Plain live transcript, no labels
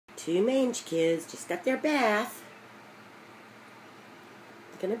Two mange kids just got their bath.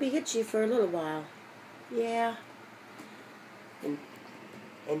 Gonna be itchy for a little while. Yeah.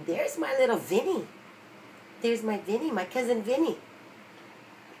 And there's my little Vinny. There's my Vinny, my cousin Vinny.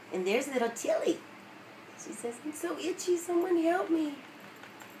 And there's little Tilly. She says, I'm so itchy, someone help me.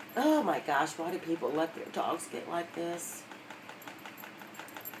 Oh my gosh, why do people let their dogs get like this?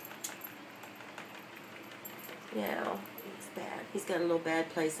 Yeah, it's bad. He's got a little bad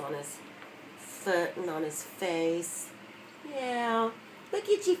place on his foot and on his face. Yeah. Look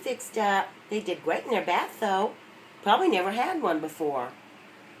at you fixed up. They did great in their bath, though. Probably never had one before.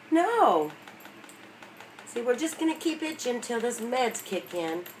 No. See, we're just going to keep itching until those meds kick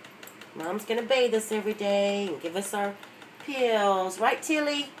in. Mom's going to bathe us every day and give us our pills. Right,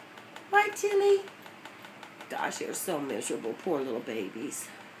 Tilly? Right, Tilly? Gosh, they're so miserable. Poor little babies.